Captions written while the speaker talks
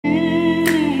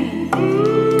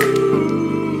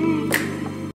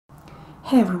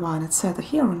Hey everyone, it's Sveta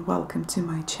here and welcome to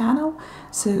my channel.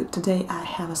 So today I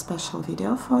have a special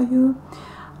video for you.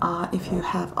 If you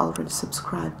have already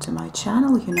subscribed to my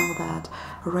channel, you know that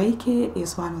Reiki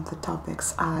is one of the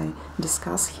topics I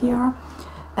discuss here.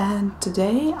 And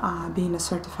today, being a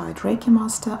certified Reiki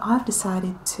master, I've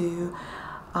decided to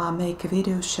make a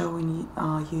video showing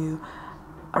you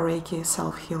a Reiki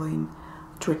self-healing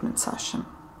treatment session.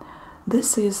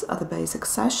 This is the basic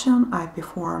session I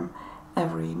perform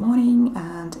every morning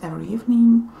and every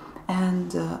evening,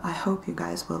 and I hope you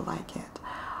guys will like it.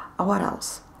 What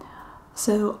else?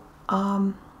 So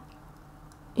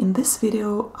in this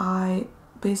video I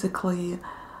basically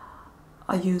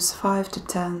use 5 to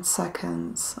 10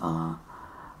 seconds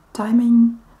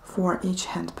timing for each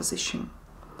hand position,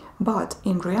 but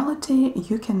in reality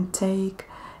you can take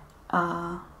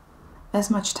as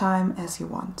much time as you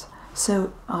want.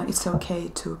 So it's okay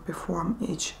to perform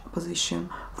each position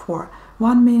for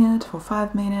 1 minute, for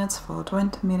 5 minutes, for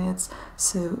 20 minutes.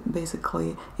 So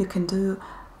basically you can do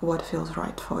what feels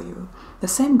right for you. The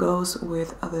same goes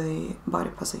with the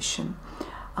body position.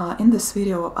 In this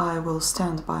video I will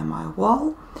stand by my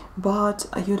wall, but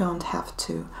you don't have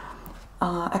to.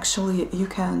 Actually, you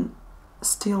can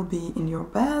still be in your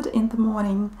bed in the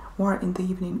morning or in the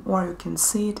evening, or you can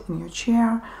sit in your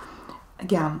chair.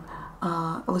 Again,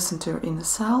 listen to your inner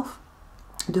self,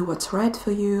 do what's right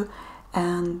for you,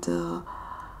 and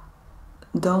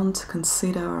don't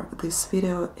consider this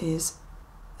video is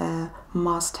a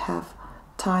must-have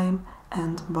time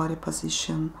and body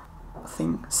position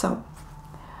thing. So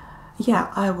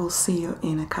yeah, I will see you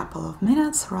in a couple of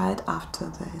minutes right after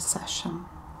the session.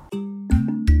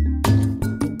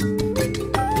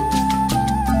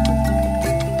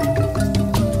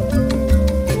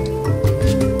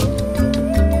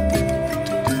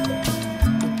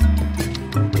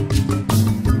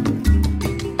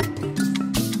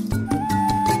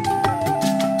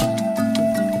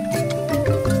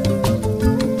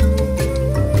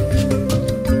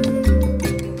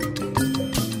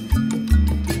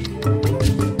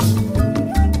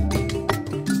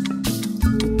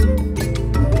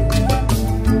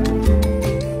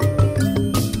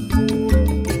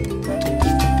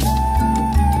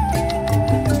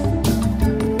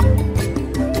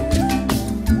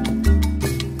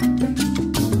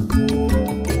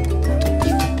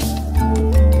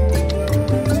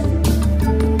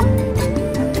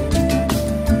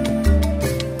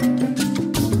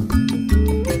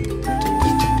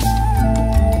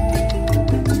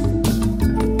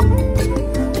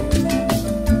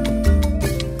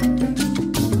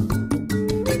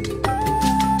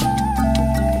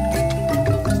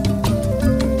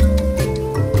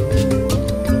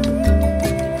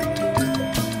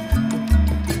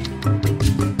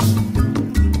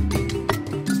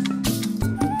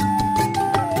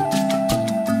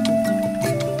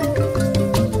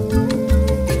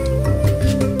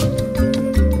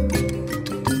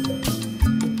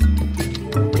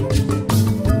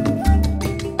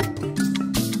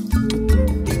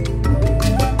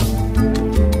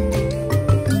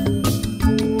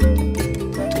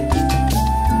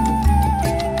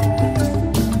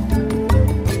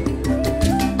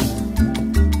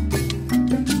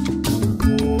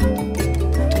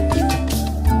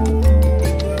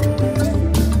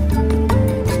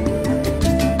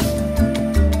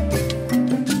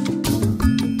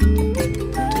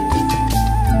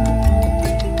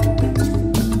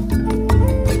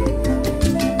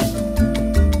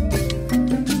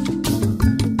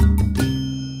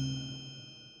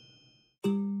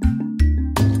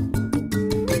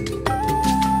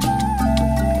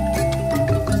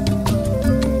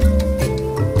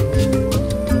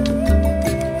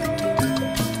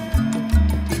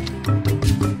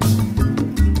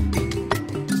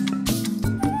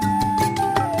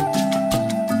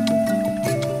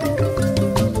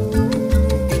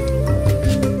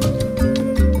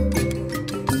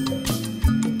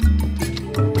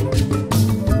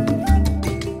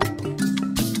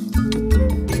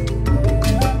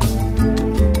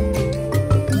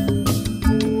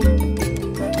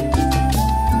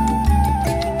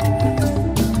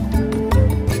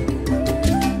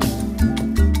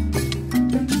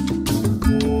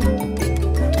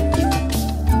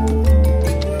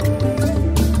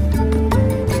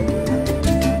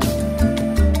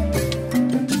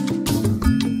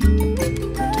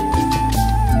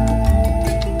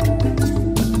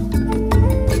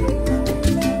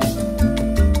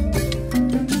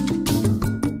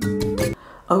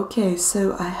 Okay,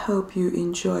 so I hope you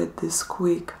enjoyed this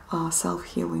quick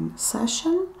self-healing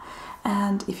session,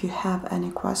 and if you have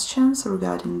any questions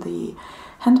regarding the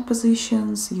hand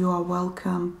positions, you are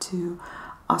welcome to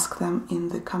ask them in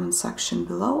the comment section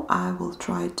below. I will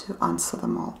try to answer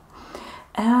them all.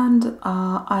 And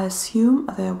I assume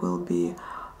there will be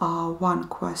one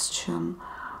question,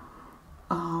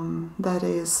 that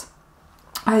is,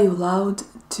 are you allowed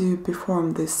to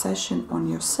perform this session on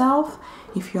yourself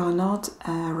if you are not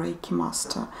a Reiki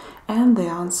master? And the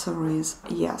answer is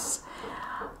yes.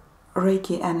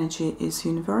 Reiki energy is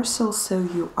universal, so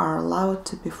you are allowed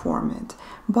to perform it,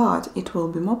 but it will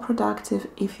be more productive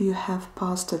if you have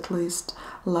passed at least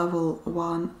level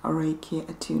 1 Reiki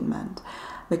attunement,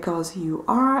 because you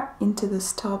are into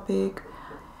this topic,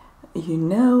 you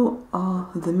know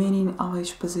the meaning of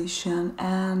each position,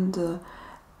 and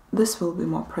this will be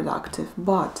more productive.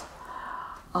 But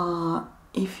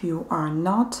if you are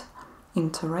not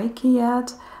into Reiki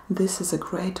yet, this is a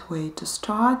great way to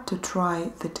start, to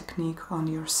try the technique on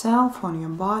yourself, on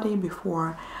your body,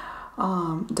 before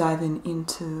diving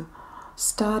into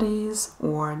studies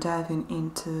or diving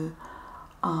into,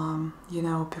 you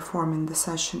know, performing the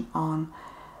session on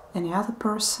any other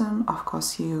person. Of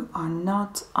course, you are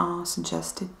not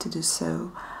suggested to do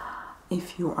so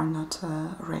if you are not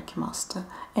a Reiki master.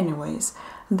 Anyways,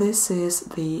 this is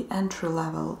the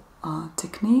entry-level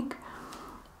technique,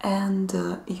 and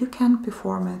you can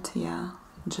perform it, yeah,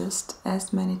 just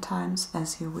as many times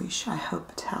as you wish. I hope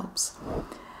it helps.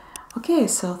 Okay,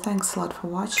 so thanks a lot for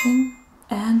watching,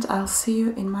 and I'll see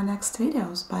you in my next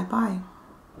videos. Bye bye.